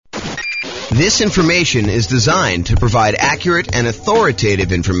This information is designed to provide accurate and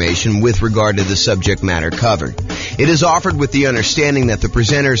authoritative information with regard to the subject matter covered. It is offered with the understanding that the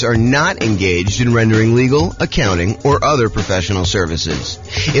presenters are not engaged in rendering legal, accounting, or other professional services.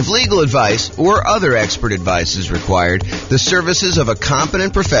 If legal advice or other expert advice is required, the services of a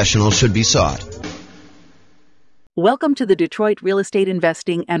competent professional should be sought. Welcome to the Detroit Real Estate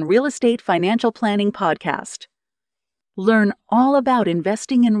Investing and Real Estate Financial Planning Podcast. Learn all about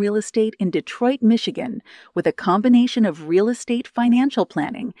investing in real estate in Detroit, Michigan, with a combination of real estate financial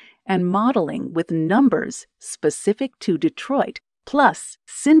planning and modeling with numbers specific to Detroit, plus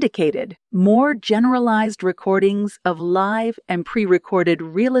syndicated, more generalized recordings of live and pre-recorded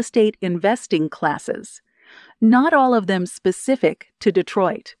real estate investing classes, not all of them specific to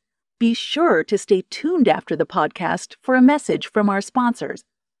Detroit. Be sure to stay tuned after the podcast for a message from our sponsors.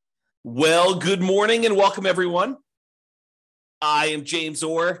 Well, good morning and welcome, everyone. I am James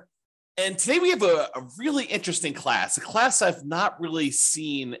Orr, and today we have a really interesting class, a class I've not really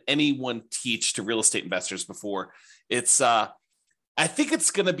seen anyone teach to real estate investors before. It's, I think it's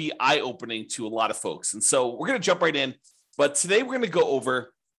going to be eye-opening to a lot of folks, and so we're going to jump right in, but today we're going to go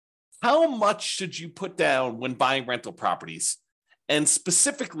over how much should you put down when buying rental properties, and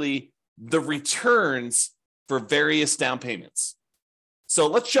specifically the returns for various down payments. So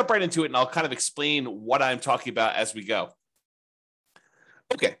let's jump right into it, and I'll kind of explain what I'm talking about as we go.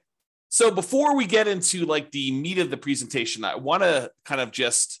 Okay, so before we get into like the meat of the presentation, I want to kind of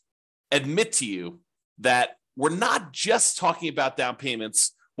just admit to you that we're not just talking about down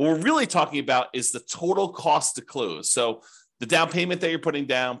payments. What we're really talking about is the total cost to close. So the down payment that you're putting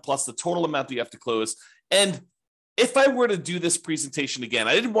down plus the total amount that you have to close. And if I were to do this presentation again,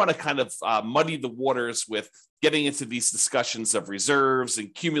 I didn't want to kind of muddy the waters with getting into these discussions of reserves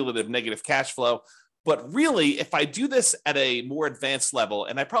and cumulative negative cash flow. But really, if I do this at a more advanced level,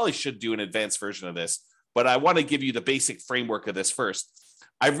 and I probably should do an advanced version of this, but I want to give you the basic framework of this first.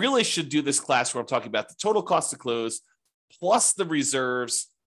 I really should do this class where I'm talking about the total cost to close, plus the reserves,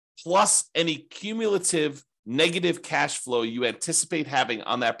 plus any cumulative negative cash flow you anticipate having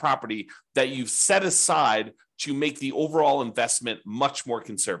on that property that you've set aside to make the overall investment much more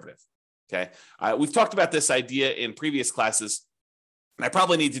conservative. Okay, we've talked about this idea in previous classes. I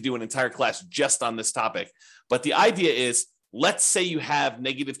probably need to do an entire class just on this topic. But the idea is, let's say you have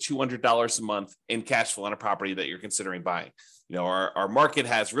negative $200 a month in cash flow on a property that you're considering buying. You know, our market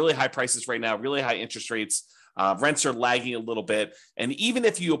has really high prices right now, really high interest rates. Rents are lagging a little bit. And even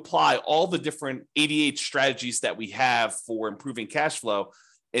if you apply all the different 88 strategies that we have for improving cash flow,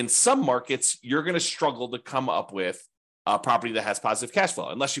 in some markets, you're going to struggle to come up with a property that has positive cash flow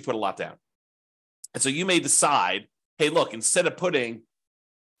unless you put a lot down. And so you may decide, hey, look, instead of putting,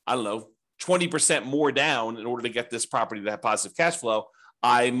 20% more down in order to get this property to have positive cash flow,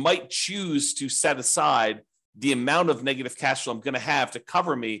 I might choose to set aside the amount of negative cash flow I'm going to have to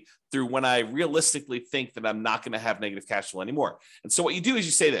cover me through when I realistically think that I'm not going to have negative cash flow anymore. And so what you do is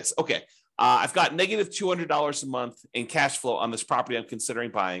you say this, okay, I've got negative $200 a month in cash flow on this property I'm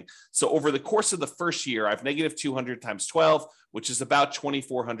considering buying. So over the course of the first year, I have negative 200 times 12, which is about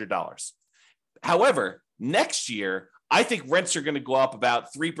 $2,400. However, next year, I think rents are going to go up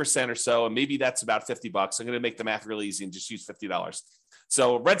about 3% or so, and maybe that's about $50. I'm going to make the math really easy and just use $50.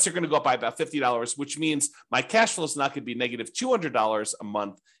 So rents are going to go up by about $50, which means my cash flow is not going to be negative $200 a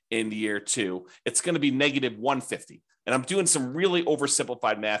month in year two. It's going to be negative $150. And I'm doing some really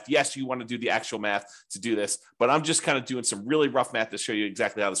oversimplified math. Yes, you want to do the actual math to do this, but I'm just kind of doing some really rough math to show you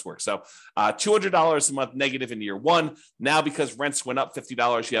exactly how this works. So $200 a month negative in year one. Now, because rents went up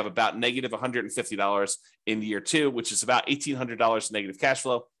 $50, you have about negative $150 in year two, which is about $1,800 negative cash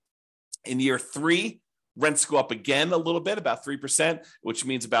flow. In year three, rents go up again a little bit, about 3%, which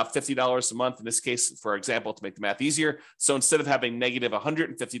means about $50 a month. In this case, for example, to make the math easier. So instead of having negative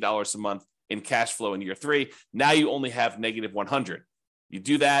 $150 a month in cash flow in year three, now you only have negative 100. You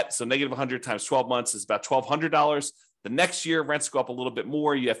do that. So negative 100 times 12 months is about $1,200. The next year, rents go up a little bit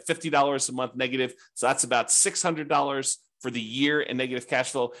more. You have $50 a month negative. So that's about $600 for the year in negative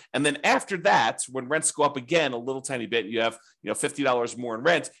cash flow. And then after that, when rents go up again a little tiny bit, you have $50 more in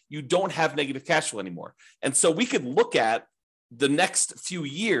rent, you don't have negative cash flow anymore. And so we could look at the next few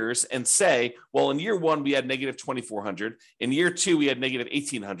years and say, well, in year one, we had negative 2,400. In year two, we had negative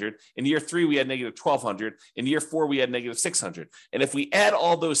 1,800. In year three, we had negative 1,200. In year four, we had negative 600. And if we add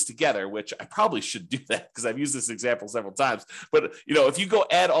all those together, which I probably should do that because I've used this example several times, but if you go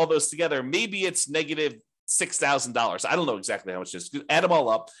add all those together, maybe it's negative $6,000. I don't know exactly how much it is. Add them all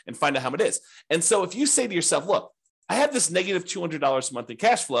up and find out how much it is. And so if you say to yourself, look, I have this negative $200 a month in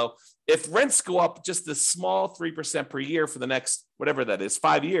cash flow. If rents go up just a small 3% per year for the next, whatever that is,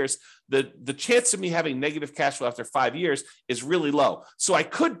 5 years, the chance of me having negative cash flow after 5 years is really low. So I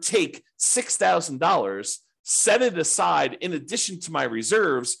could take $6,000, set it aside in addition to my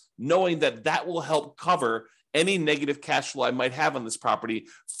reserves, knowing that that will help cover any negative cash flow I might have on this property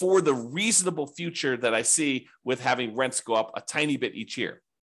for the reasonable future that I see with having rents go up a tiny bit each year.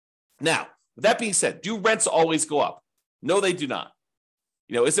 Now, with that being said, do rents always go up? No, they do not.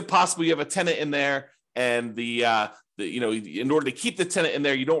 Is it possible you have a tenant in there and in order to keep the tenant in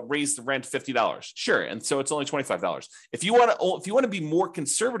there, you don't raise the rent $50? Sure, and so it's only $25. If you want to be more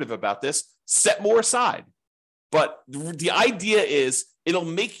conservative about this, set more aside. But the idea is it'll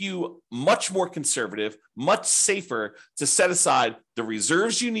make you much more conservative, much safer to set aside the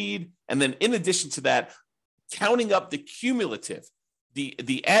reserves you need. And then in addition to that, counting up the cumulative,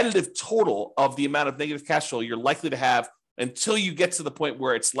 the additive total of the amount of negative cash flow you're likely to have until you get to the point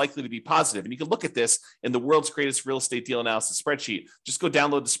where it's likely to be positive. And you can look at this in the world's greatest real estate deal analysis spreadsheet. Just go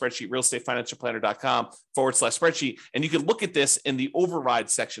download the spreadsheet, realestatefinancialplanner.com/spreadsheet. And you can look at this in the override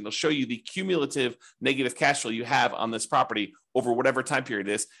section. It'll show you the cumulative negative cash flow you have on this property over whatever time period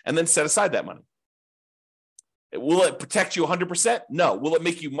it is, and then set aside that money. Will it protect you 100%? No. Will it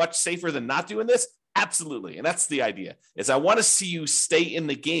make you much safer than not doing this? Absolutely. And that's the idea, is I want to see you stay in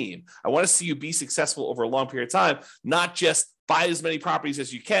the game. I want to see you be successful over a long period of time, not just buy as many properties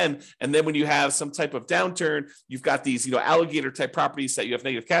as you can. And then when you have some type of downturn, you've got these, alligator type properties that you have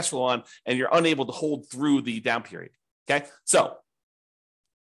negative cash flow on, and you're unable to hold through the down period. Okay. So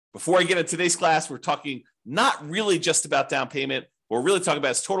before I get into today's class, we're talking not really just about down payment. What we're really talking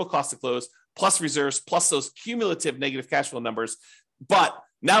about is total cost to close plus reserves, plus those cumulative negative cash flow numbers. But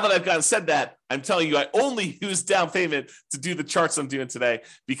now that I've gotten said that, I'm telling you, I only use down payment to do the charts I'm doing today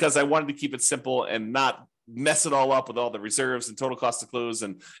because I wanted to keep it simple and not mess it all up with all the reserves and total cost to close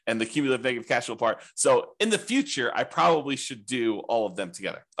and the cumulative negative cash flow part. So in the future, I probably should do all of them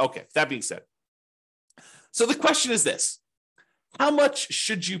together. Okay, that being said. So the question is this: how much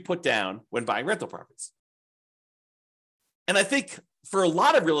should you put down when buying rental properties? And I think for a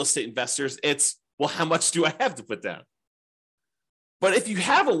lot of real estate investors, it's, well, how much do I have to put down? But if you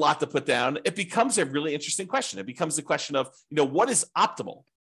have a lot to put down, it becomes a really interesting question. It becomes the question of, what is optimal?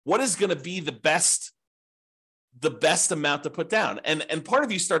 What is going to be the best amount to put down? And part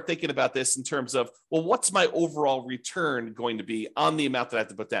of you start thinking about this in terms of, well, what's my overall return going to be on the amount that I have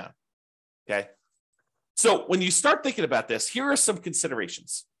to put down? Okay. So when you start thinking about this, here are some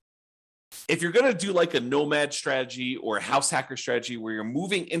considerations. If you're going to do like a nomad strategy or a house hacker strategy where you're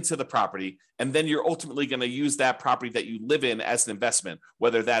moving into the property and then you're ultimately going to use that property that you live in as an investment,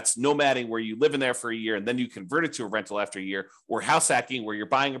 whether that's nomading where you live in there for a year and then you convert it to a rental after a year, or house hacking where you're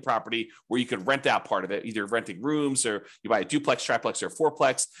buying a property where you could rent out part of it, either renting rooms or you buy a duplex, triplex, or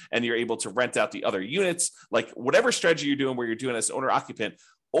fourplex, and you're able to rent out the other units, like whatever strategy you're doing where you're doing as owner occupant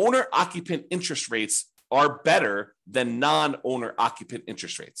interest rates are better than non-owner occupant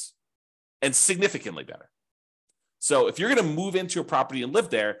interest rates. And significantly better. So if you're going to move into a property and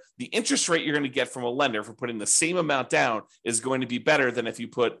live there, the interest rate you're going to get from a lender for putting the same amount down is going to be better than if you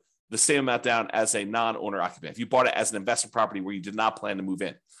put the same amount down as a non-owner occupant, if you bought it as an investment property where you did not plan to move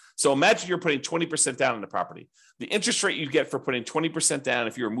in. So imagine you're putting 20% down in the property. The interest rate you get for putting 20% down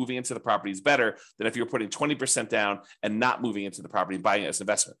if you were moving into the property is better than if you're putting 20% down and not moving into the property and buying it as an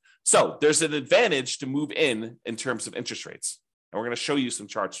investment. So there's an advantage to move in terms of interest rates. And we're going to show you some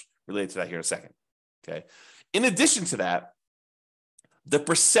charts related to that here in a second. Okay. In addition to that, the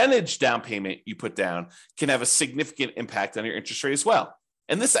percentage down payment you put down can have a significant impact on your interest rate as well.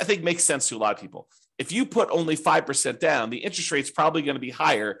 And this, I think, makes sense to a lot of people. If you put only 5% down, the interest rate is probably going to be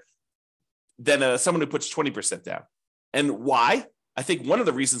higher than someone who puts 20% down. And why? I think one of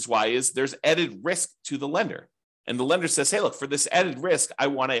the reasons why is there's added risk to the lender. And the lender says, hey, look, for this added risk, I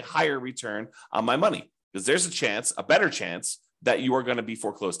want a higher return on my money because there's a better chance that you are going to be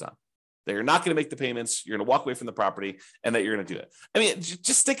foreclosed on, that you're not going to make the payments, you're going to walk away from the property, and that you're going to do it. I mean,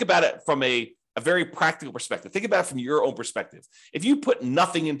 just think about it from a very practical perspective. Think about it from your own perspective. If you put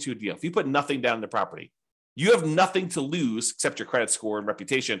nothing into a deal, if you put nothing down in the property, you have nothing to lose except your credit score and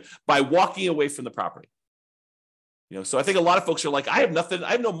reputation by walking away from the property. So I think a lot of folks are like, I have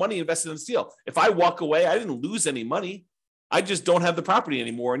no money invested in this deal. If I walk away, I didn't lose any money. I just don't have the property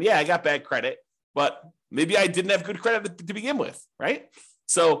anymore. And yeah, I got bad credit, but maybe I didn't have good credit to begin with, right?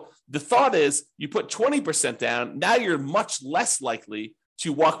 So the thought is you put 20% down, now you're much less likely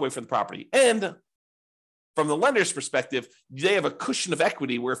to walk away from the property. And from the lender's perspective, they have a cushion of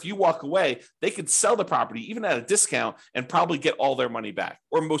equity where if you walk away, they could sell the property even at a discount and probably get all their money back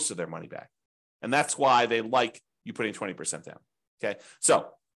or most of their money back. And that's why they like you putting 20% down. Okay. So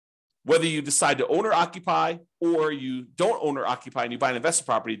whether you decide to own or occupy, or you don't own or occupy and you buy an investment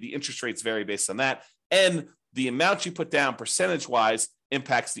property, the interest rates vary based on that. And the amount you put down percentage-wise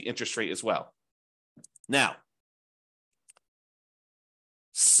impacts the interest rate as well. Now,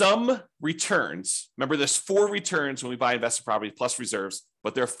 some returns, remember there's 4 returns when we buy investment properties plus reserves,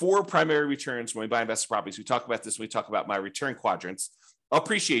 but there are 4 primary returns when we buy investment properties. We talk about this when we talk about my return quadrants.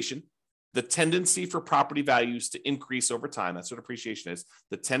 Appreciation, the tendency for property values to increase over time. That's what appreciation is.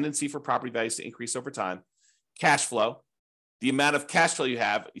 The tendency for property values to increase over time. Cash flow, the amount of cash flow you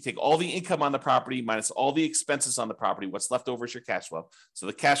have. You take all the income on the property minus all the expenses on the property. What's left over is your cash flow. So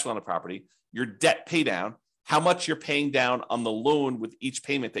the cash flow on the property, your debt pay down, how much you're paying down on the loan with each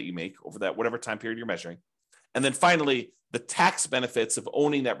payment that you make over that whatever time period you're measuring. And then finally, the tax benefits of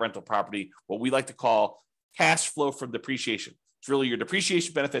owning that rental property, what we like to call cash flow from depreciation. It's really your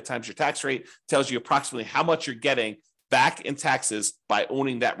depreciation benefit times your tax rate, tells you approximately how much you're getting back in taxes by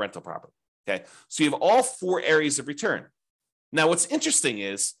owning that rental property. Okay, so you have all 4 areas of return. Now, what's interesting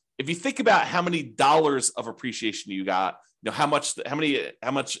is if you think about how many dollars of appreciation you got, how much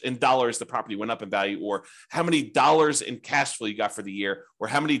in dollars the property went up in value, or how many dollars in cash flow you got for the year, or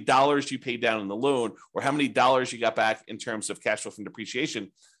how many dollars you paid down in the loan, or how many dollars you got back in terms of cash flow from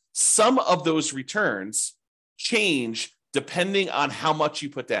depreciation, some of those returns change depending on how much you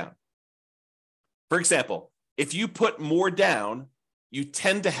put down. For example, if you put more down, you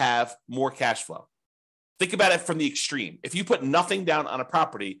tend to have more cash flow. Think about it from the extreme. If you put nothing down on a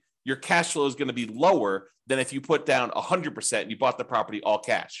property, your cash flow is going to be lower than if you put down 100% and you bought the property all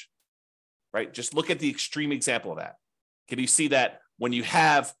cash, right? Just look at the extreme example of that. Can you see that when you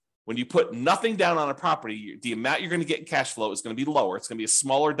put nothing down on a property, the amount you're going to get in cash flow is going to be lower. It's going to be a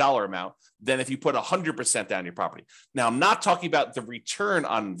smaller dollar amount than if you put 100% down your property. Now, I'm not talking about the return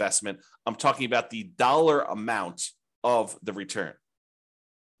on investment. I'm talking about the dollar amount of the return.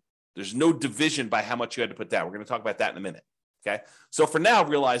 There's no division by how much you had to put down. We're going to talk about that in a minute. Okay. So for now,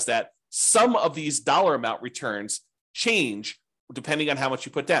 realize that some of these dollar amount returns change depending on how much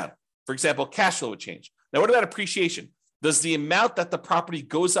you put down. For example, cash flow would change. Now, what about appreciation? Does the amount that the property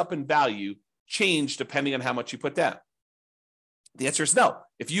goes up in value change depending on how much you put down? The answer is no.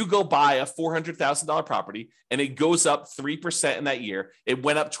 If you go buy a $400,000 property and it goes up 3% in that year, it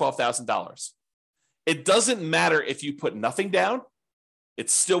went up $12,000. It doesn't matter if you put nothing down, it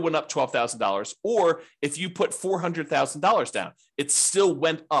still went up $12,000. Or if you put $400,000 down, it still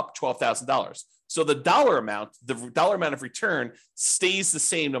went up $12,000. So the dollar amount of return stays the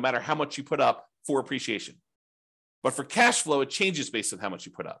same no matter how much you put up for appreciation. But for cash flow, it changes based on how much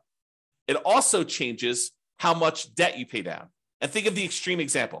you put up. It also changes how much debt you pay down. And think of the extreme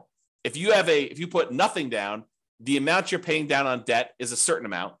example. If you put nothing down, the amount you're paying down on debt is a certain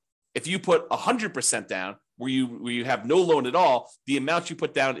amount. If you put 100% down, where you have no loan at all, the amount you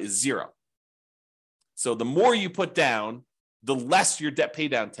put down is 0. So the more you put down, the less your debt pay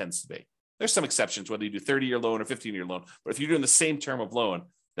down tends to be. There's some exceptions, whether you do 30-year loan or 15-year loan. But if you're doing the same term of loan,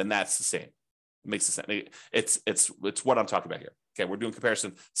 then that's the same. It makes sense. It's what I'm talking about here. Okay, we're doing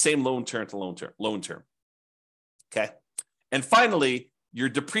comparison, same loan term to loan term. Okay, and finally, your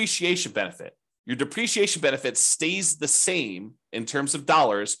depreciation benefit. Your depreciation benefit stays the same in terms of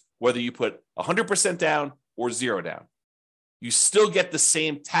dollars, whether you put 100% down or 0 down. You still get the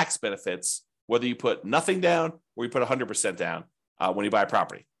same tax benefits, whether you put nothing down or you put 100% down when you buy a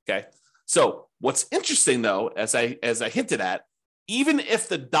property. Okay, so what's interesting though, as I hinted at, even if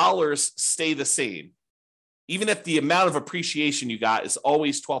the dollars stay the same, even if the amount of appreciation you got is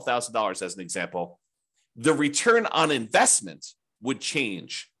always $12,000 as an example, the return on investment would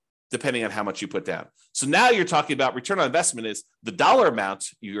change depending on how much you put down. So now you're talking about return on investment is the dollar amount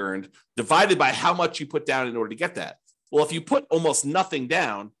you earned divided by how much you put down in order to get that. Well, if you put almost nothing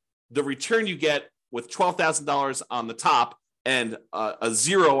down, the return you get with $12,000 on the top and a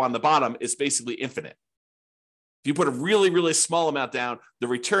 0 on the bottom is basically infinite. If you put a really, really small amount down, the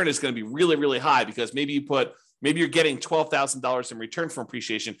return is going to be really, really high because maybe you're getting $12,000 in return from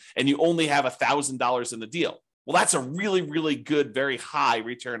appreciation and you only have $1,000 in the deal. Well, that's a really, really good, very high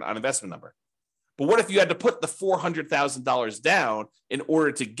return on investment number. But what if you had to put the $400,000 down in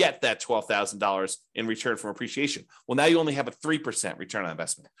order to get that $12,000 in return from appreciation? Well, now you only have a 3% return on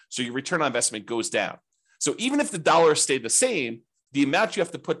investment. So your return on investment goes down. So even if the dollars stay the same, the amount you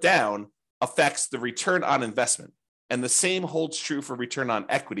have to put down affects the return on investment. And the same holds true for return on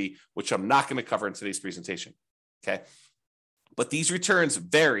equity, which I'm not going to cover in today's presentation. Okay. But these returns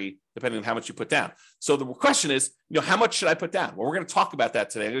vary depending on how much you put down. So the question is, how much should I put down? Well, we're going to talk about that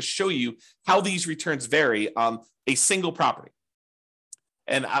today. I'm going to show you how these returns vary on a single property.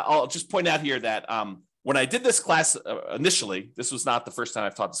 And I'll just point out here that When I did this class initially, this was not the first time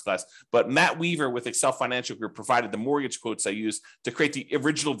I've taught this class, but Matt Weaver with Excel Financial Group provided the mortgage quotes I used to create the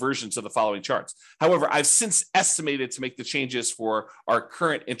original versions of the following charts. However, I've since estimated to make the changes for our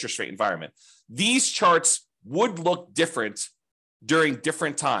current interest rate environment. These charts would look different during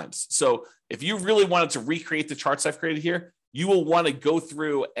different times. So if you really wanted to recreate the charts I've created here, you will want to go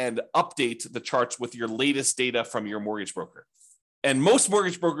through and update the charts with your latest data from your mortgage broker. And most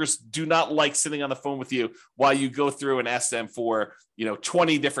mortgage brokers do not like sitting on the phone with you while you go through and ask them for,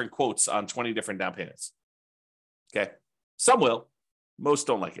 20 different quotes on 20 different down payments. Okay. Some will, most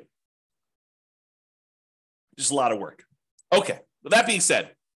don't like it. Just a lot of work. Okay. With that being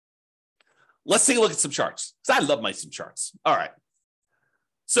said, let's take a look at some charts, because I love some charts. All right.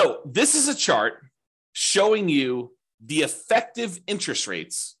 So this is a chart showing you the effective interest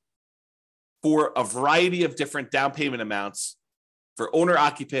rates for a variety of different down payment amounts for owner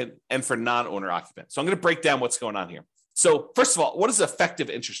occupant and for non-owner occupant. So I'm going to break down what's going on here. So first of all, what is effective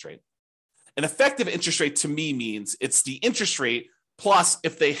interest rate? An effective interest rate to me means it's the interest rate plus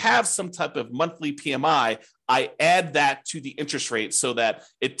if they have some type of monthly PMI, I add that to the interest rate so that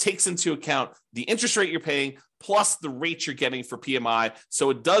it takes into account the interest rate you're paying plus the rate you're getting for PMI. So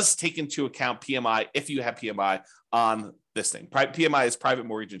it does take into account PMI if you have PMI on this thing. PMI is private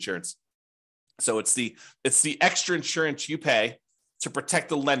mortgage insurance. So it's the extra insurance you pay to protect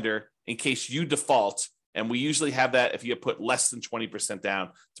the lender in case you default. And we usually have that if you put less than 20% down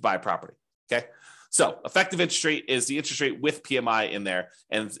to buy a property. Okay. So effective interest rate is the interest rate with PMI in there.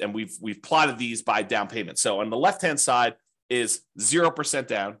 And we've plotted these by down payment. So on the left-hand side is 0%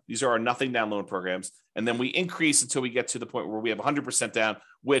 down. These are our nothing down loan programs. And then we increase until we get to the point where we have 100% down,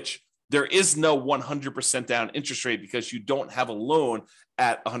 which there is no 100% down interest rate because you don't have a loan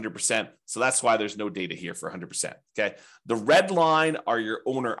at 100%. So that's why there's no data here for 100%. Okay. The red line are your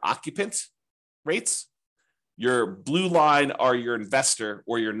owner occupant rates. Your blue line are your investor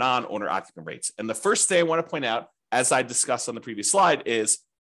or your non-owner occupant rates. And the first thing I want to point out, as I discussed on the previous slide, is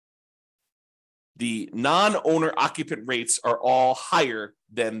the non-owner occupant rates are all higher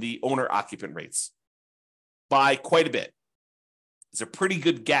than the owner occupant rates by quite a bit. There's a pretty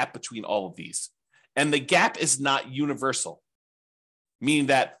good gap between all of these. And the gap is not universal, meaning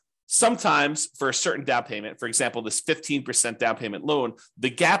that sometimes for a certain down payment, for example, this 15% down payment loan, the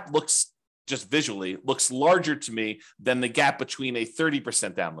gap looks just visually looks larger to me than the gap between a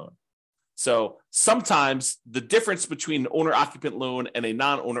 30% down loan. So sometimes the difference between an owner occupant loan and a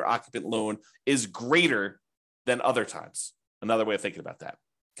non-owner occupant loan is greater than other times. Another way of thinking about that.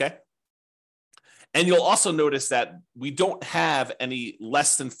 Okay. And you'll also notice that we don't have any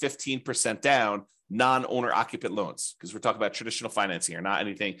less than 15% down non-owner occupant loans because we're talking about traditional financing here, not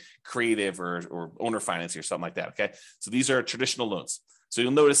anything creative or owner financing or something like that. Okay. So these are traditional loans. So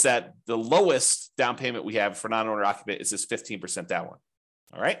you'll notice that the lowest down payment we have for non-owner occupant is this 15% down one.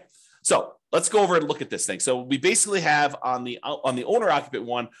 All right. So let's go over and look at this thing. So we basically have on the owner occupant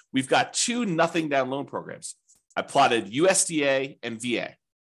one, we've got two nothing down loan programs. I plotted USDA and VA.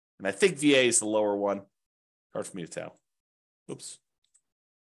 And I think VA is the lower one. Hard for me to tell. Oops.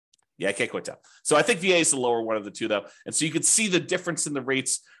 Yeah, I can't quite tell. So I think VA is the lower one of the two, though. And so you can see the difference in the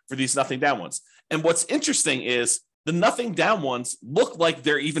rates for these nothing down ones. And what's interesting is the nothing down ones look like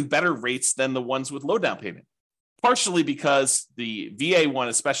they're even better rates than the ones with low down payment, partially because the VA one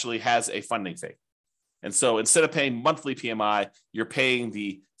especially has a funding fee. And so instead of paying monthly PMI, you're paying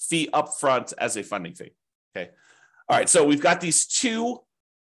the fee upfront as a funding fee. Okay. All right. So we've got these two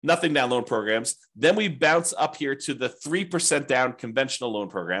nothing down loan programs. Then we bounce up here to the 3% down conventional loan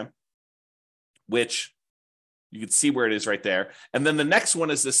program, which you can see where it is right there. And then the next one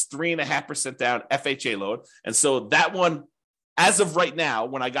is this 3.5% down FHA loan. And so that one, as of right now,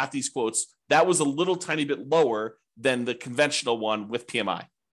 when I got these quotes, that was a little tiny bit lower than the conventional one with PMI.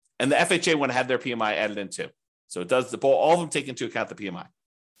 And the FHA one had their PMI added in too. So it does all of them take into account the PMI.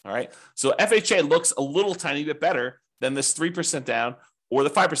 All right. So FHA looks a little tiny bit better than this 3% down or the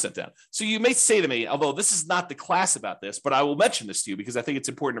 5% down. So you may say to me, although this is not the class about this, but I will mention this to you because I think it's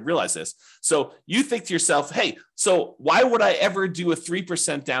important to realize this. So you think to yourself, hey, so why would I ever do a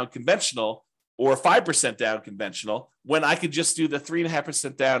 3% down conventional or a 5% down conventional when I could just do the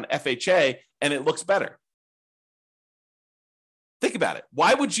 3.5% down FHA and it looks better? Think about it.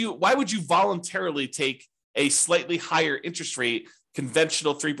 Why would you voluntarily take a slightly higher interest rate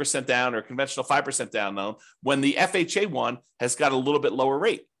conventional 3% down or conventional 5% down loan when the FHA one has got a little bit lower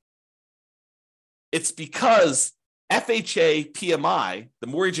rate? It's because FHA PMI, the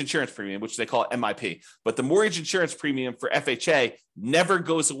mortgage insurance premium, which they call MIP, but the mortgage insurance premium for FHA never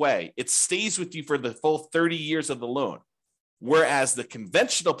goes away. It stays with you for the full 30 years of the loan. whereas the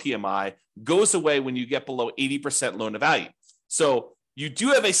conventional PMI goes away when you get below 80% loan to value. So you do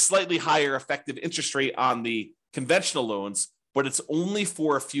have a slightly higher effective interest rate on the conventional loans, but it's only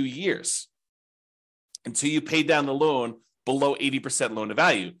for a few years until you pay down the loan below 80% loan to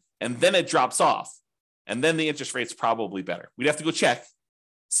value. And then it drops off. And then the interest rate's probably better. We'd have to go check,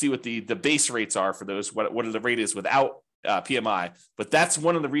 see what the base rates are for those, what the rate is without PMI. But that's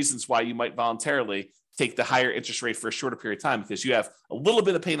one of the reasons why you might voluntarily take the higher interest rate for a shorter period of time, because you have a little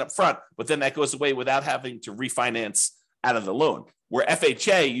bit of pain up front, but then that goes away without having to refinance out of the loan. Where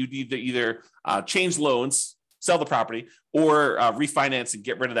FHA, you need to either change loans, sell the property, or refinance and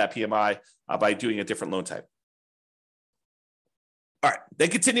get rid of that PMI by doing a different loan type. All right, then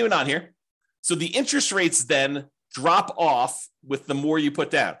continuing on here. So the interest rates then drop off with the more you put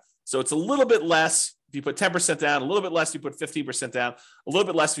down. So it's a little bit less if you put 10% down, a little bit less if you put 15% down, a little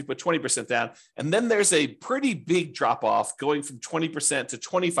bit less if you put 20% down. And then there's a pretty big drop off going from 20% to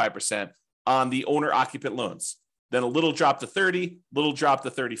 25% on the owner-occupant loans. Then a little drop to 30, little drop to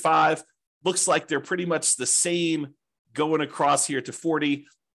 35. Looks like they're pretty much the same going across here to 40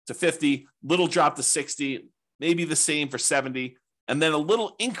 to 50, little drop to 60, maybe the same for 70, and then a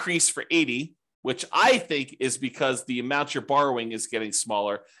little increase for 80, which I think is because the amount you're borrowing is getting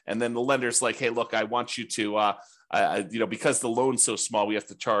smaller. And then the lender's like, hey, look, I want you to, because the loan's so small, we have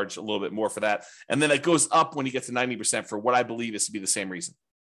to charge a little bit more for that. And then it goes up when you get to 90% for what I believe is to be the same reason.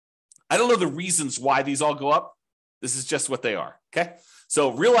 I don't know the reasons why these all go up. This is just what they are, okay?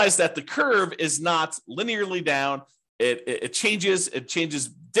 So realize that the curve is not linearly down. It changes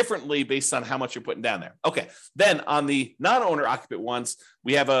differently based on how much you're putting down there. Okay, then on the non-owner occupant ones,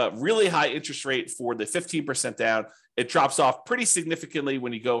 we have a really high interest rate for the 15% down. It drops off pretty significantly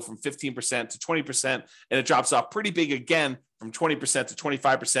when you go from 15% to 20%, and it drops off pretty big again from 20% to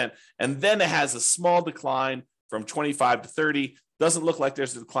 25%. And then it has a small decline from 25 to 30. Doesn't look like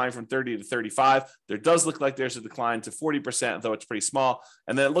there's a decline from 30 to 35. There does look like there's a decline to 40%, though it's pretty small.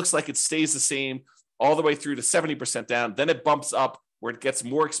 And then it looks like it stays the same all the way through to 70% down. Then it bumps up where it gets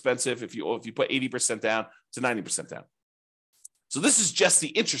more expensive if you put 80% down to 90% down. So this is just the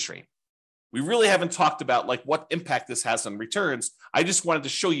interest rate. We really haven't talked about like what impact this has on returns. I just wanted to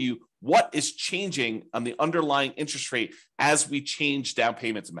show you what is changing on the underlying interest rate as we change down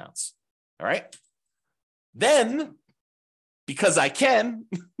payment amounts. All right. Then, because I can,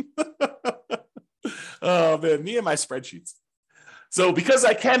 oh man, me and my spreadsheets. So because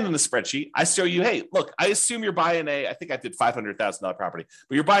I can in the spreadsheet, I show you, hey, look, I assume you're buying I think I did $500,000 property,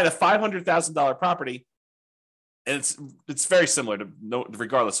 but you're buying a $500,000 property, and it's very similar to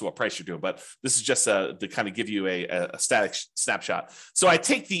regardless of what price you're doing, but this is just to kind of give you a static snapshot. So I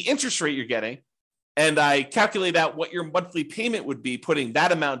take the interest rate you're getting, and I calculate out what your monthly payment would be, putting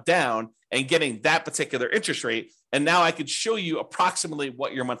that amount down and getting that particular interest rate. And now I could show you approximately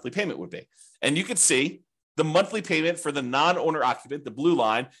what your monthly payment would be. And you could see the monthly payment for the non-owner occupant, the blue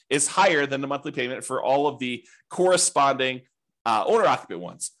line, is higher than the monthly payment for all of the corresponding owner occupant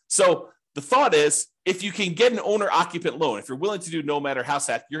ones. So the thought is, if you can get an owner occupant loan, if you're willing to do Nomad or House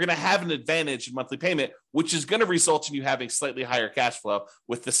Hack, you're going to have an advantage in monthly payment, which is going to result in you having slightly higher cash flow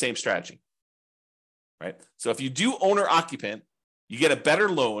with the same strategy. Right? So if you do owner occupant, you get a better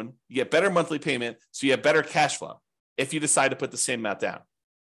loan, you get better monthly payment, so you have better cash flow if you decide to put the same amount down.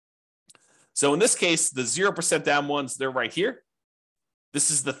 So in this case, the 0% down ones, they're right here. This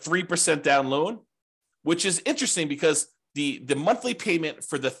is the 3% down loan, which is interesting because the monthly payment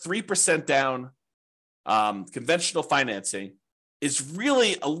for the 3% down conventional financing is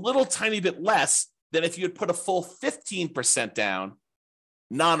really a little tiny bit less than if you had put a full 15% down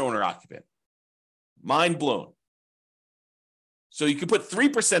non-owner occupant. Mind blown. So you could put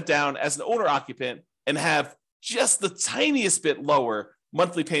 3% down as an owner occupant and have just the tiniest bit lower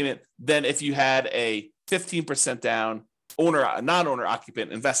monthly payment than if you had a 15% down non-owner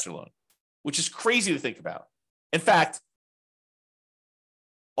occupant investor loan, which is crazy to think about. In fact,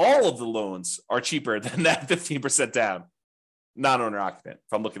 all of the loans are cheaper than that 15% down non-owner occupant,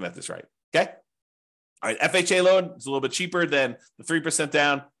 if I'm looking at this right. Okay. All right. FHA loan is a little bit cheaper than the 3%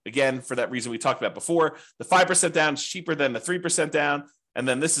 down. Again, for that reason we talked about before. The 5% down is cheaper than the 3% down. And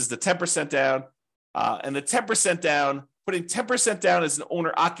then this is the 10% down. And the 10% down, putting 10% down as an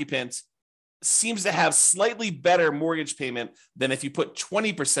owner occupant seems to have slightly better mortgage payment than if you put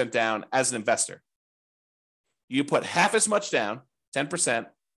 20% down as an investor. You put half as much down, 10%,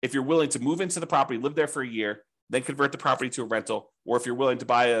 if you're willing to move into the property, live there for a year, then convert the property to a rental, or if you're willing to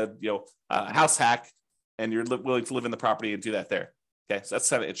buy a house hack and you're willing to live in the property and do that there. Okay, so that's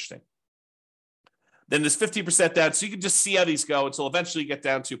kind of interesting. Then there's 50% down, so you can just see how these go until eventually you get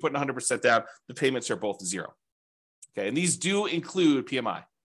down to putting 100% down. The payments are both zero. Okay, and these do include PMI.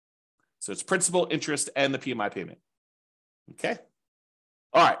 So it's principal, interest, and the PMI payment. Okay.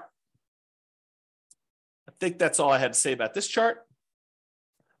 All right. I think that's all I had to say about this chart.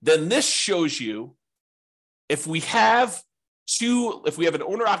 Then this shows you if we have an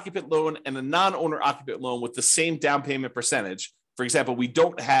owner-occupant loan and a non-owner-occupant loan with the same down payment percentage. For example, we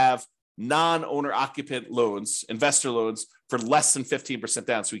don't have non-owner-occupant loans, investor loans, for less than 15%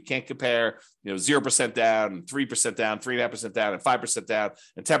 down. So we can't compare, 0% down, 3% down, 3.5% down, and 5% down,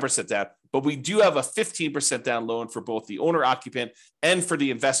 and 10% down. But we do have a 15% down loan for both the owner-occupant and for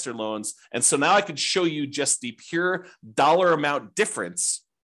the investor loans. And so now I can show you just the pure dollar amount difference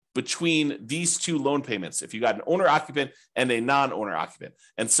between these two loan payments, if you got an owner-occupant and a non-owner-occupant.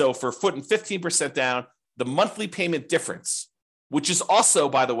 And so for putting 15% down, the monthly payment difference, which is also,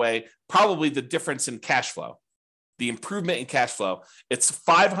 by the way, probably the difference in cash flow, the improvement in cash flow, it's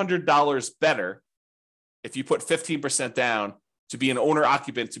 $500 better if you put 15% down to be an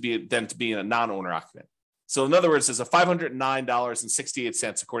owner-occupant than to be a non-owner-occupant. So in other words, there's a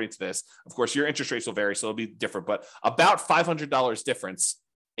 $509.68 according to this. Of course, your interest rates will vary, so it'll be different, but about $500 difference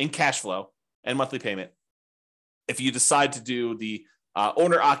in cash flow and monthly payment if you decide to do the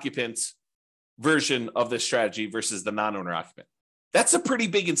owner-occupant version of this strategy versus the non-owner-occupant. That's a pretty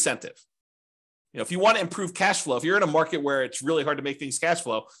big incentive. If you want to improve cash flow, if you're in a market where it's really hard to make things cash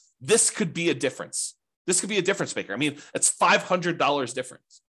flow, this could be a difference. This could be a difference maker. I mean, it's $500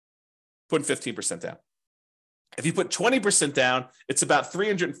 difference putting 15% down. If you put 20% down, it's about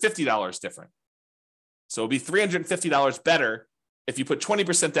 $350 different. So it'll be $350 better if you put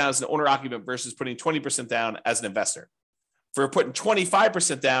 20% down as an owner-occupant versus putting 20% down as an investor. For putting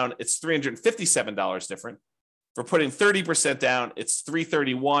 25% down, it's $357 different. For putting 30% down, it's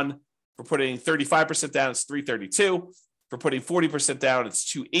 $331. For putting 35% down, it's $332. For putting 40% down,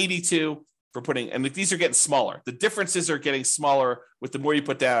 it's $282. And these are getting smaller. The differences are getting smaller with the more you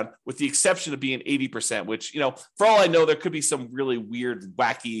put down, with the exception of being 80%, which, for all I know, there could be some really weird,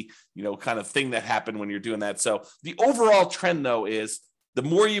 wacky, kind of thing that happened when you're doing that. So the overall trend, though, is the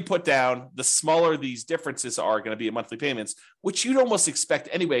more you put down, the smaller these differences are going to be in monthly payments, which you'd almost expect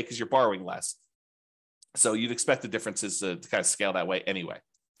anyway because you're borrowing less. So you'd expect the differences to kind of scale that way anyway.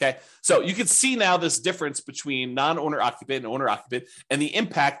 Okay, so you can see now this difference between non-owner occupant and owner occupant and the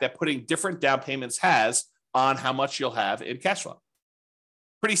impact that putting different down payments has on how much you'll have in cash flow.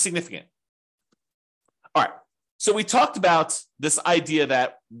 Pretty significant. All right, so we talked about this idea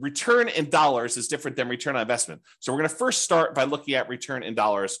that return in dollars is different than return on investment. So we're going to first start by looking at return in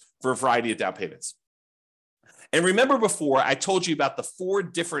dollars for a variety of down payments. And remember before, I told you about the 4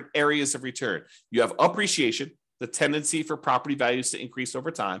 different areas of return. You have appreciation, the tendency for property values to increase over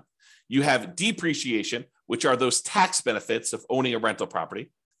time. You have depreciation, which are those tax benefits of owning a rental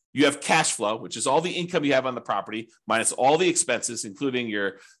property. You have cash flow, which is all the income you have on the property minus all the expenses, including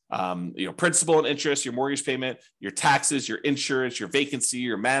your principal and interest, your mortgage payment, your taxes, your insurance, your vacancy,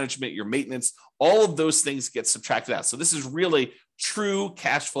 your management, your maintenance. All of those things get subtracted out. So this is really true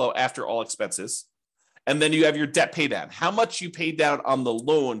cash flow after all expenses. And then you have your debt pay down. How much you paid down on the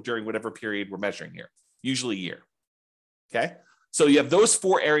loan during whatever period we're measuring here, usually a year. Okay, so you have those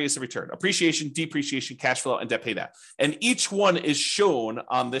 4 areas of return: appreciation, depreciation, cash flow, and debt pay down. And each one is shown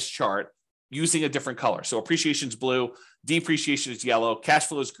on this chart using a different color. So appreciation is blue, depreciation is yellow, cash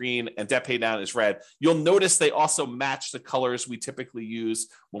flow is green, and debt pay down is red. You'll notice they also match the colors we typically use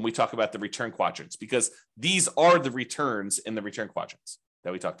when we talk about the return quadrants, because these are the returns in the return quadrants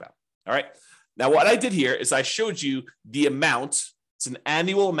that we talked about. All right. Now, what I did here is I showed you the amount. It's an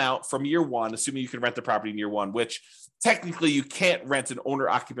annual amount from year 1, assuming you can rent the property in year 1, which technically you can't rent an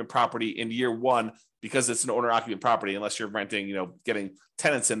owner-occupant property in year 1 because it's an owner-occupant property unless you're renting, getting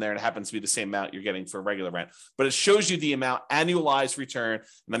tenants in there, and it happens to be the same amount you're getting for regular rent. But it shows you the amount annualized return,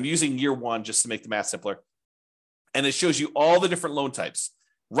 and I'm using year 1 just to make the math simpler. And it shows you all the different loan types.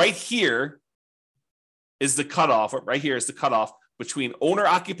 Right here is the cutoff. Right here is the cutoff between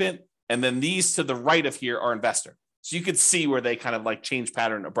owner-occupant, and then these to the right of here are investor. So you could see where they kind of like change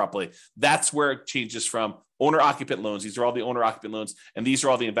pattern abruptly. That's where it changes from owner-occupant loans. These are all the owner-occupant loans, and these are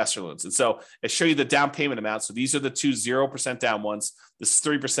all the investor loans. And so I show you the down payment amount. So these are the 2 0% down ones. This is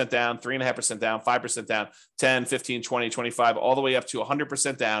 3% down, 3.5% down, 5% down, 10, 15, 20, 25, all the way up to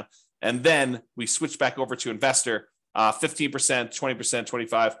 100% down. And then we switch back over to investor, 15%, 20%,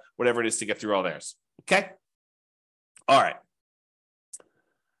 25, whatever it is to get through all theirs. Okay? All right.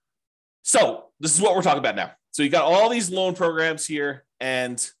 So this is what we're talking about now. So you got all these loan programs here,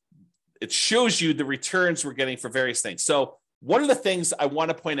 and it shows you the returns we're getting for various things. So one of the things I want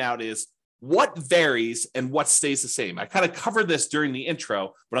to point out is what varies and what stays the same. I kind of covered this during the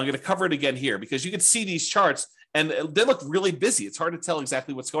intro, but I'm going to cover it again here because you can see these charts and they look really busy. It's hard to tell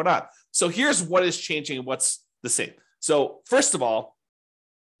exactly what's going on. So here's what is changing and what's the same. So first of all,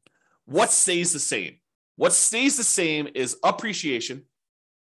 what stays the same? What stays the same is appreciation.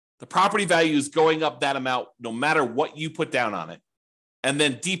 The property value is going up that amount no matter what you put down on it. And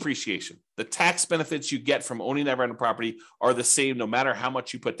then depreciation. The tax benefits you get from owning that rental property are the same no matter how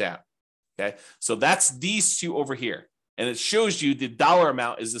much you put down. Okay, so that's these two over here. And it shows you the dollar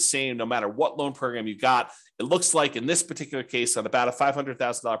amount is the same no matter what loan program you got. It looks like in this particular case on about a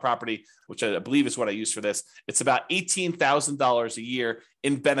 $500,000 property, which I believe is what I use for this, it's about $18,000 a year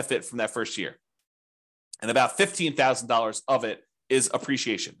in benefit from that first year. And about $15,000 of it is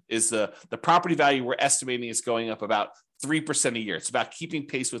appreciation, is the property value we're estimating is going up about 3% a year. It's about keeping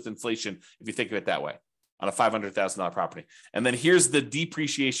pace with inflation, if you think of it that way, on a $500,000 property. And then here's the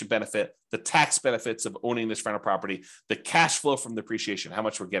depreciation benefit, the tax benefits of owning this rental property, the cash flow from depreciation, how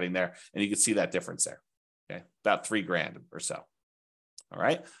much we're getting there. And you can see that difference there. Okay, about $3,000 or so. All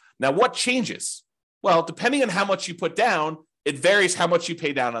right. Now, what changes? Well, depending on how much you put down, it varies how much you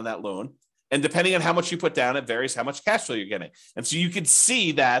pay down on that loan. And depending on how much you put down, it varies how much cash flow you're getting. And so you can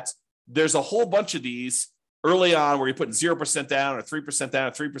see that there's a whole bunch of these early on where you're putting 0% down or 3% down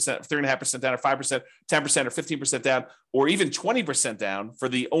or 3%, 3.5% down or 5%, 10% or 15% down, or even 20% down for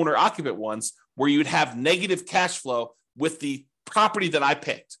the owner occupant ones where you'd have negative cash flow with the property that I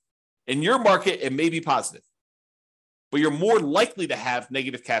picked. In your market, it may be positive, but you're more likely to have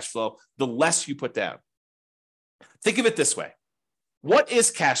negative cash flow the less you put down. Think of it this way. What is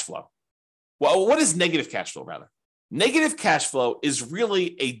cash flow? Well, what is negative cash flow, rather? Negative cash flow is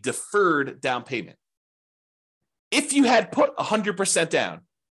really a deferred down payment. If you had put 100% down,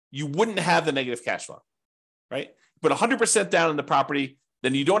 you wouldn't have the negative cash flow, right? Put 100% down in the property,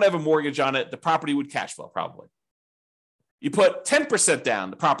 then you don't have a mortgage on it, the property would cash flow probably. You put 10% down,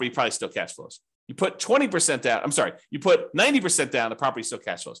 the property probably still cash flows. You put 20% down, you put 90% down, the property still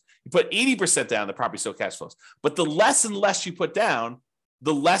cash flows. You put 80% down, the property still cash flows. But the less and less you put down,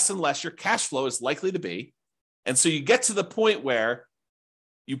 the less and less your cash flow is likely to be. And so you get to the point where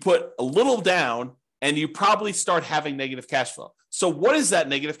you put a little down and you probably start having negative cash flow. So what is that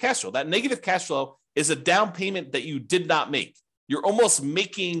negative cash flow? That negative cash flow is a down payment that you did not make. You're almost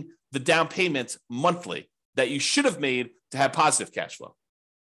making the down payment monthly that you should have made to have positive cash flow.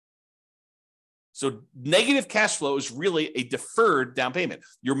 So negative cash flow is really a deferred down payment.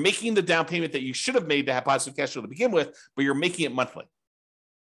 You're making the down payment that you should have made to have positive cash flow to begin with, but you're making it monthly.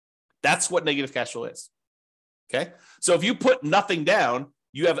 That's what negative cash flow is. Okay. So if you put nothing down,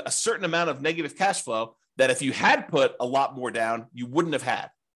 you have a certain amount of negative cash flow that if you had put a lot more down, you wouldn't have had.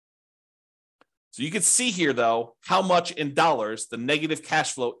 So you can see here, though, how much in dollars the negative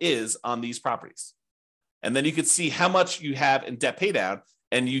cash flow is on these properties. And then you can see how much you have in debt pay down.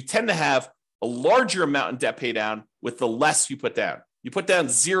 And you tend to have a larger amount in debt pay down with the less you put down. You put down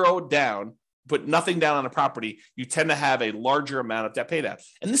zero down, put nothing down on a property, you tend to have a larger amount of debt pay down.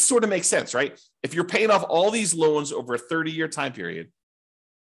 And this sort of makes sense, right? If you're paying off all these loans over a 30-year time period,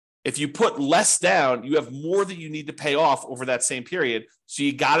 if you put less down, you have more that you need to pay off over that same period. So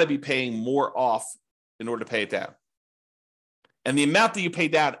you got to be paying more off in order to pay it down. And the amount that you pay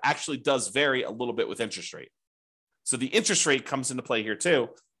down actually does vary a little bit with interest rate. So the interest rate comes into play here too,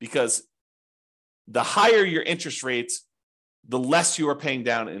 because the higher your interest rates, the less you are paying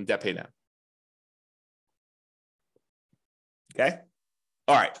down in debt pay down. Okay.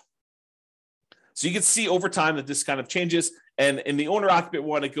 All right. So you can see over time that this kind of changes. And in the owner occupant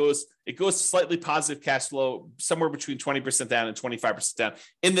one, it goes slightly positive cash flow, somewhere between 20% down and 25% down.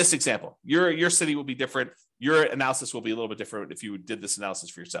 In this example, your city will be different. Your analysis will be a little bit different if you did this analysis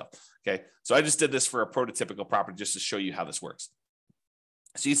for yourself. Okay. So I just did this for a prototypical property just to show you how this works.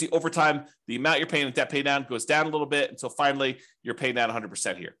 So you see over time, the amount you're paying in debt pay down goes down a little bit until finally you're paying down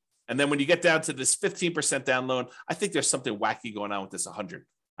 100% here. And then when you get down to this 15% down loan, I think there's something wacky going on with this 100.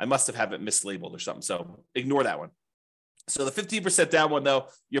 I must have it mislabeled or something. So ignore that one. So the 15% down one, though,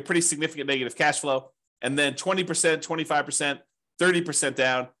 you're pretty significant negative cash flow. And then 20%, 25%, 30%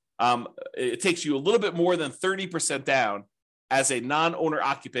 down. It takes you a little bit more than 30% down as a non-owner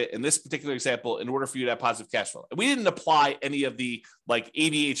occupant in this particular example in order for you to have positive cash flow. And we didn't apply any of the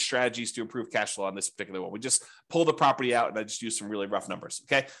 88 strategies to improve cash flow on this particular one. We just pulled the property out and I just used some really rough numbers.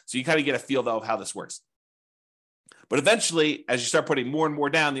 Okay. So you kind of get a feel though of how this works. But eventually, as you start putting more and more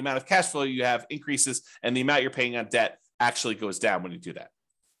down, the amount of cash flow you have increases and the amount you're paying on debt actually goes down when you do that.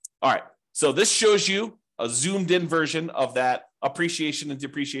 All right. So this shows you a zoomed in version of that appreciation and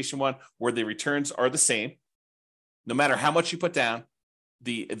depreciation one where the returns are the same. No matter how much you put down,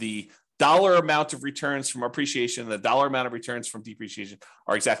 the dollar amount of returns from appreciation and the dollar amount of returns from depreciation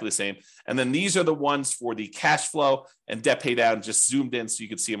are exactly the same. And then these are the ones for the cash flow and debt pay down, just zoomed in so you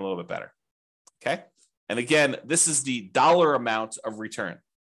can see them a little bit better. Okay. And again, this is the dollar amount of return.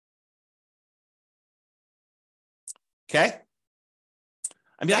 Okay.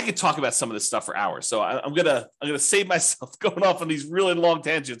 I mean, I could talk about some of this stuff for hours. So I'm gonna save myself going off on these really long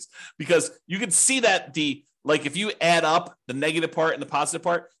tangents, because you can see that like if you add up the negative part and the positive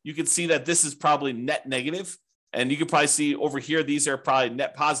part, you can see that this is probably net negative. And you can probably see over here, these are probably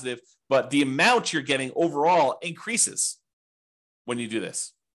net positive, but the amount you're getting overall increases when you do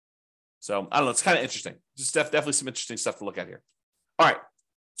this. So I don't know, it's kind of interesting. Just definitely some interesting stuff to look at here. All right.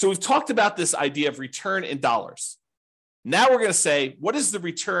 So we've talked about this idea of return in dollars. Now we're going to say, what is the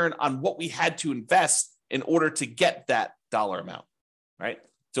return on what we had to invest in order to get that dollar amount, right?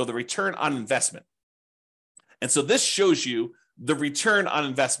 So the return on investment. And so this shows you the return on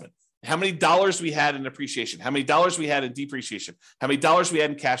investment. How many dollars we had in appreciation, how many dollars we had in depreciation, how many dollars we had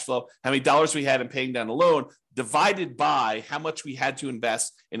in cash flow, how many dollars we had in paying down a loan, divided by how much we had to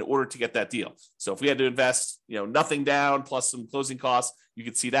invest in order to get that deal. So if we had to invest, nothing down plus some closing costs, you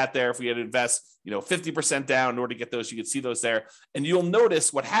could see that there. If we had to invest, 50% down in order to get those, you could see those there. And you'll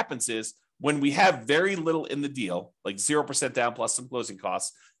notice what happens is when we have very little in the deal, like 0% down plus some closing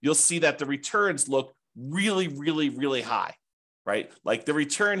costs, you'll see that the returns look really, really, really high, right? Like the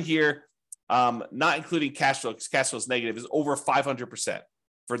return here, not including cash flow, because cash flow is negative, is over 500%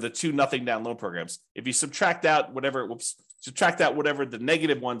 for the two nothing down loan programs. If you subtract out whatever the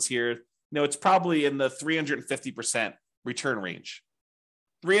negative ones here, it's probably in the 350% return range.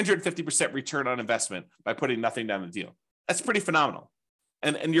 350% return on investment by putting nothing down the deal. That's pretty phenomenal.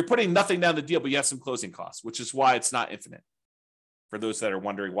 And you're putting nothing down the deal, but you have some closing costs, which is why it's not infinite. For those that are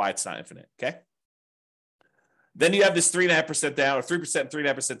wondering why it's not infinite, okay? Then you have this 3.5% down, or 3%,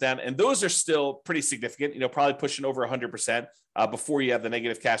 3.5% down, and those are still pretty significant, probably pushing over 100% before you have the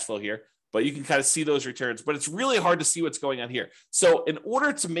negative cash flow here. But you can kind of see those returns, but it's really hard to see what's going on here. So in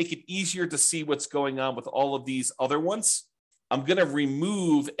order to make it easier to see what's going on with all of these other ones, I'm going to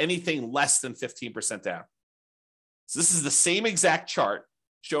remove anything less than 15% down. So this is the same exact chart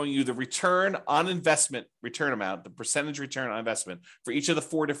showing you the return on investment return amount, the percentage return on investment for each of the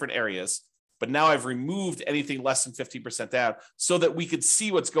four different areas. But now I've removed anything less than 50% down so that we could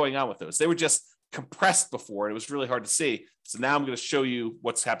see what's going on with those. They were just compressed before, and it was really hard to see. So now I'm going to show you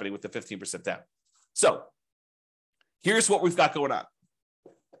what's happening with the 15% down. So here's what we've got going on.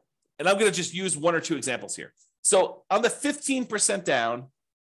 And I'm going to just use one or two examples here. So on the 15% down,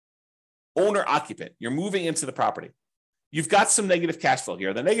 owner occupant, you're moving into the property. You've got some negative cash flow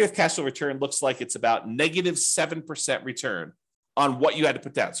here. The negative cash flow return looks like it's about negative 7% return on what you had to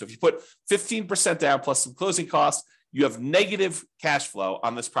put down. So if you put 15% down plus some closing costs, you have negative cash flow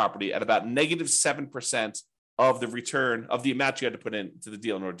on this property at about negative 7% of the return of the amount you had to put into the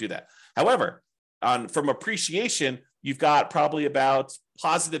deal in order to do that. However, from appreciation, you've got probably about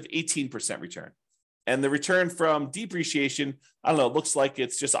positive 18% return. And the return from depreciation, I don't know, it looks like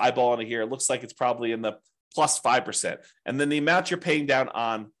it's just eyeballing it here. It looks like it's probably in the plus 5%. And then the amount you're paying down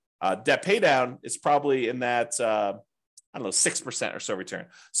on debt pay down is probably in that, 6% or so return.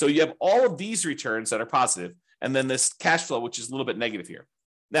 So you have all of these returns that are positive, and then this cash flow, which is a little bit negative here.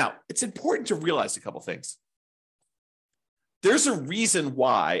 Now, it's important to realize a couple things. There's a reason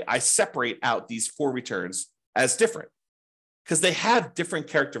why I separate out these four returns as different, because they have different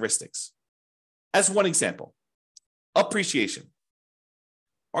characteristics. As one example, appreciation.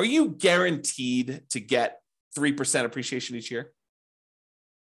 Are you guaranteed to get 3% appreciation each year?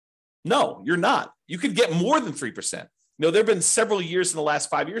 No, you're not. You could get more than 3%. There have been several years in the last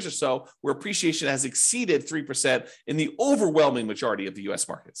 5 years or so where appreciation has exceeded 3% in the overwhelming majority of the US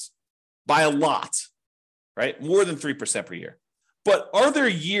markets by a lot, right? More than 3% per year. But are there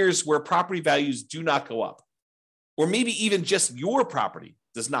years where property values do not go up? Or maybe even just your property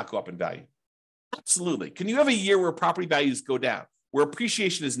does not go up in value? Absolutely. Can you have a year where property values go down, where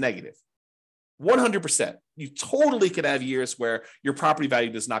appreciation is negative? 100%. You totally can have years where your property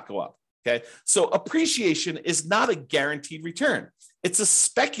value does not go up. Okay. So appreciation is not a guaranteed return. It's a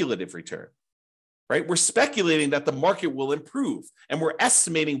speculative return, right? We're speculating that the market will improve, and we're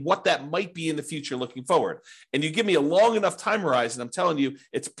estimating what that might be in the future looking forward. And you give me a long enough time horizon, I'm telling you,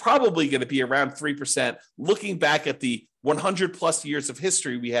 it's probably going to be around 3%, looking back at the 100 plus years of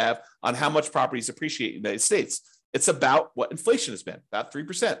history we have on how much properties appreciate in the United States. It's about what inflation has been, about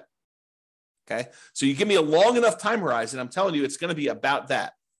 3%. Okay. So you give me a long enough time horizon, I'm telling you, it's going to be about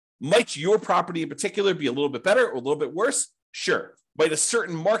that. Might your property in particular be a little bit better or a little bit worse? Sure. Might a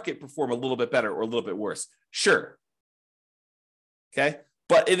certain market perform a little bit better or a little bit worse? Sure. Okay.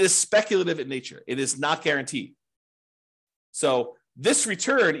 but it is speculative in nature. It is not guaranteed. So this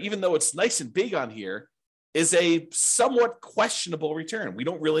return, even though it's nice and big on here, is a somewhat questionable return. We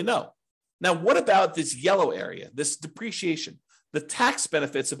don't really know. Now, what about this yellow area, this depreciation, the tax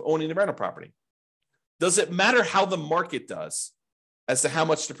benefits of owning the rental property? Does it matter how the market does as to how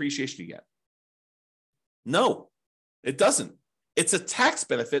much depreciation you get? No, it doesn't. It's a tax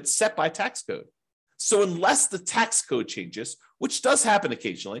benefit set by tax code. So unless the tax code changes, which does happen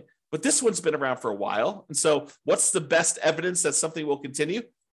occasionally, but this one's been around for a while. And so what's the best evidence that something will continue?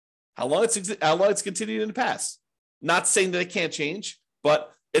 How long it's continued in the past. Not saying that it can't change,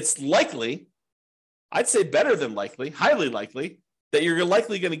 but it's likely, I'd say better than likely, highly likely, that you're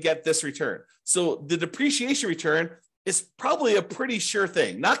likely going to get this return. So the depreciation return is probably a pretty sure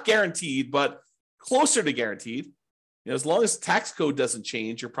thing. Not guaranteed, but closer to guaranteed. As long as tax code doesn't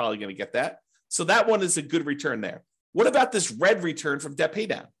change, you're probably going to get that. So that one is a good return there. What about this red return from debt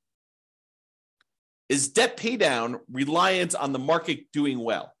paydown? Is debt paydown reliant on the market doing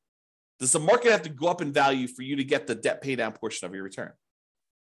well? Does the market have to go up in value for you to get the debt paydown portion of your return?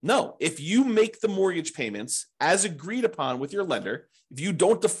 No. If you make the mortgage payments as agreed upon with your lender, if you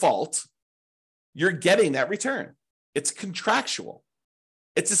don't default, you're getting that return. It's contractual.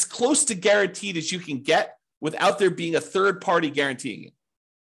 It's as close to guaranteed as you can get without there being a third party guaranteeing it,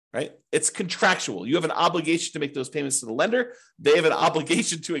 right? It's contractual. You have an obligation to make those payments to the lender. They have an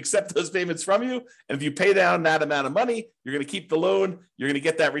obligation to accept those payments from you. And if you pay down that amount of money, you're going to keep the loan. You're going to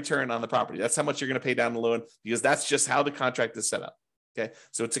get that return on the property. That's how much you're going to pay down the loan, because that's just how the contract is set up. Okay.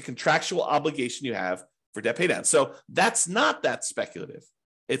 So it's a contractual obligation you have for debt paydown. So that's not that speculative.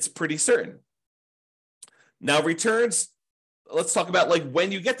 It's pretty certain. Now, returns, let's talk about like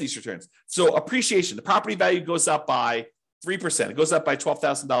when you get these returns. So appreciation, the property value goes up by 3%. It goes up by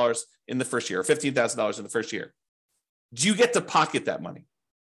 $12,000 in the first year, or $15,000 in the first year. Do you get to pocket that money?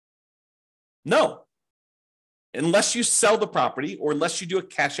 No. Unless you sell the property or unless you do a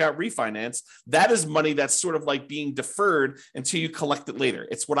cash out refinance, that is money that's sort of like being deferred until you collect it later.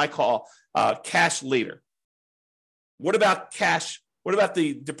 It's what I call cash later. What about cash? What about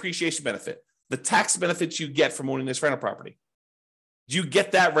the depreciation benefit? The tax benefits you get from owning this rental property. Do you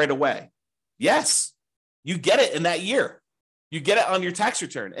get that right away? Yes, you get it in that year. You get it on your tax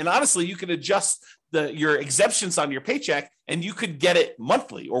return. And honestly, you can adjust your exemptions on your paycheck and you could get it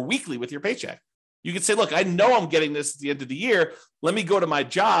monthly or weekly with your paycheck. You could say, look, I know I'm getting this at the end of the year. Let me go to my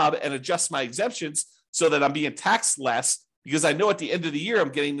job and adjust my exemptions so that I'm being taxed less, because I know at the end of the year,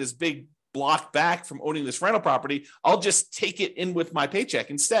 I'm getting this big block back from owning this rental property. I'll just take it in with my paycheck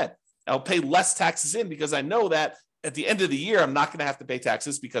instead. I'll pay less taxes in because I know that at the end of the year, I'm not going to have to pay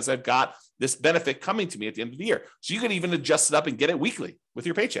taxes because I've got this benefit coming to me at the end of the year. So you can even adjust it up and get it weekly with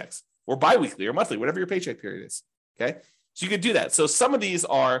your paychecks, or biweekly or monthly, whatever your paycheck period is. Okay. So you could do that. So some of these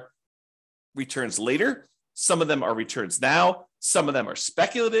are returns later. Some of them are returns now. Some of them are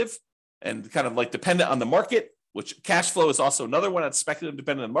speculative and kind of like dependent on the market, which cash flow is also another one that's speculative,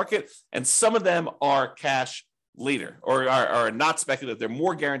 dependent on the market. And some of them are cash later, or are not speculative. They're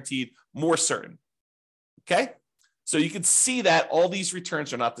more guaranteed, more certain. Okay. So you can see that all these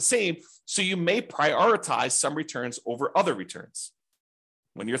returns are not the same. So you may prioritize some returns over other returns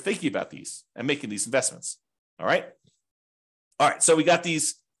when you're thinking about these and making these investments. All right. All right. So we got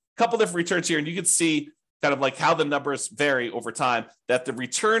these couple different returns here, and you can see kind of like how the numbers vary over time, that the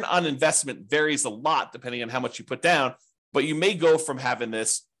return on investment varies a lot depending on how much you put down, but you may go from having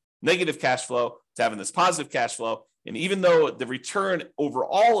this negative cash flow to having this positive cash flow. And even though the return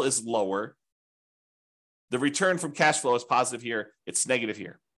overall is lower, the return from cash flow is positive here, it's negative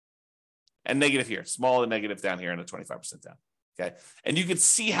here, and negative here, small and negative down here, and a 25% down. Okay. And you can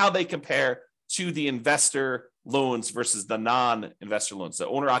see how they compare to the investor loans versus the non-investor loans, the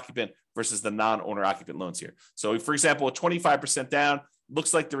owner-occupant versus the non-owner occupant loans here. So for example, a 25% down,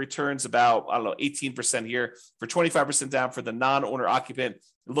 looks like the return's about, 18% here. For 25% down for the non-owner occupant,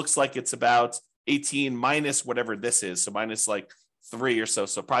 it looks like it's about 18 minus whatever this is. So minus like 3 or so.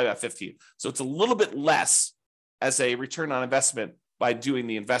 So probably about 15. So it's a little bit less as a return on investment by doing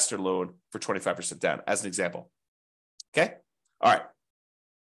the investor loan for 25% down as an example. Okay. All right.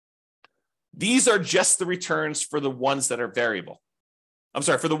 These are just the returns for the ones that are variable.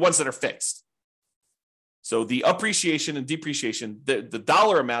 For the ones that are fixed. So the appreciation and depreciation, the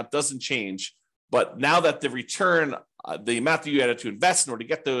dollar amount doesn't change, but now that the return, the amount that you had to invest in order to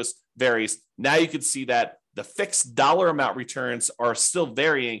get those varies, now you can see that the fixed dollar amount returns are still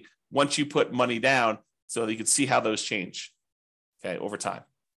varying once you put money down, so that you can see how those change, okay, over time.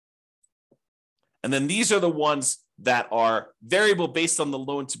 And then these are the ones that are variable based on the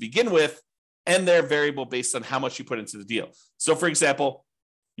loan to begin with, and they're variable based on how much you put into the deal. So for example,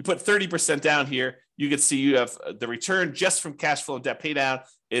 You put 30% down here, you can see you have the return just from cash flow and debt pay down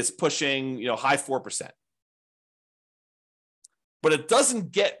is pushing, high 4%. But it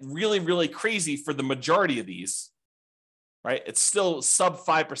doesn't get really, really crazy for the majority of these, right? It's still sub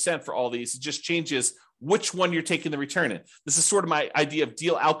 5% for all these. It just changes which one you're taking the return in. This is sort of my idea of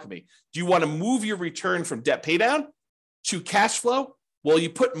deal alchemy. Do you want to move your return from debt pay down to cash flow? Well,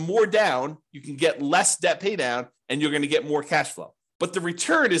 you put more down, you can get less debt pay down, and you're going to get more cash flow. But the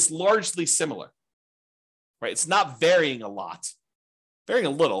return is largely similar, right? It's not varying a lot, varying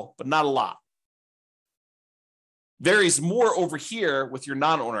a little, but not a lot. Varies more over here with your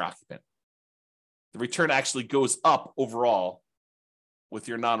non-owner occupant. The return actually goes up overall with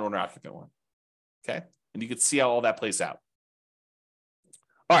your non-owner occupant one. Okay. And you can see how all that plays out.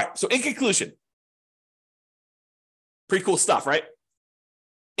 All right. So in conclusion, pretty cool stuff, right?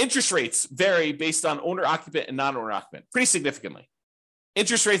 Interest rates vary based on owner occupant and non-owner occupant pretty significantly.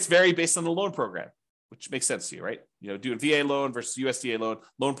 Interest rates vary based on the loan program, which makes sense to you, right? Doing VA loan versus USDA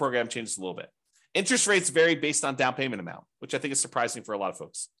loan program changes a little bit. Interest rates vary based on down payment amount, which I think is surprising for a lot of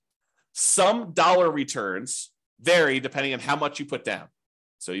folks. Some dollar returns vary depending on how much you put down.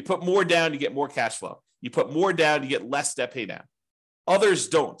 So you put more down, you get more cash flow. You put more down, you get less debt pay down. Others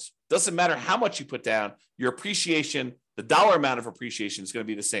don't. Doesn't matter how much you put down, your appreciation, the dollar amount of appreciation is going to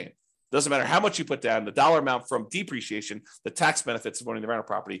be the same. Doesn't matter how much you put down, the dollar amount from depreciation, the tax benefits of owning the rental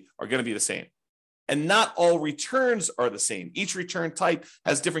property are going to be the same. And not all returns are the same. Each return type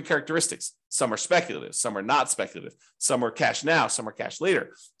has different characteristics. Some are speculative, some are not speculative. Some are cash now, some are cash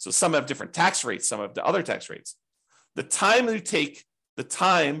later. So some have different tax rates, some have the other tax rates. The time you take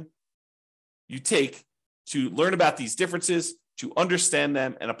to learn about these differences, to understand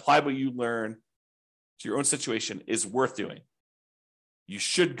them and apply what you learn to your own situation is worth doing. You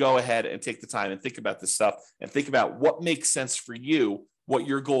should go ahead and take the time and think about this stuff and think about what makes sense for you, what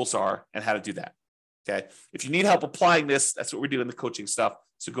your goals are, and how to do that. Okay. If you need help applying this, that's what we're doing in the coaching stuff.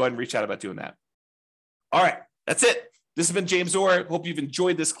 So go ahead and reach out about doing that. All right. That's it. This has been James Orr. Hope you've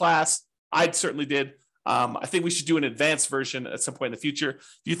enjoyed this class. I certainly did. I think we should do an advanced version at some point in the future.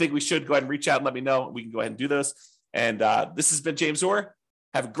 If you think we should, go ahead and reach out and let me know. We can go ahead and do those. And this has been James Orr.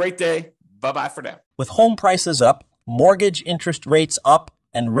 Have a great day. Bye-bye for now. With home prices up, mortgage interest rates up,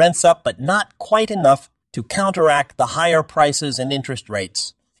 and rents up, but not quite enough to counteract the higher prices and interest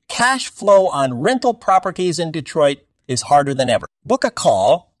rates, cash flow on rental properties in Detroit is harder than ever. Book a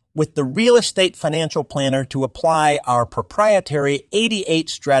call with the Real Estate Financial Planner to apply our proprietary 88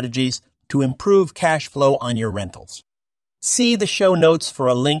 strategies to improve cash flow on your rentals. See the show notes for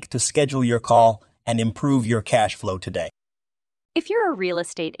a link to schedule your call and improve your cash flow today. If you're a real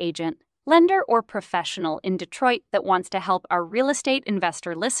estate agent, lender, or professional in Detroit that wants to help our real estate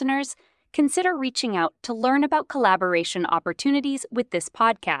investor listeners, consider reaching out to learn about collaboration opportunities with this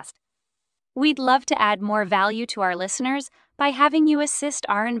podcast. We'd love to add more value to our listeners by having you assist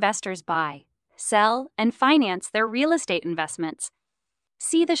our investors buy, sell, and finance their real estate investments.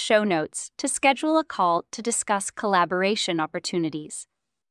 See the show notes to schedule a call to discuss collaboration opportunities.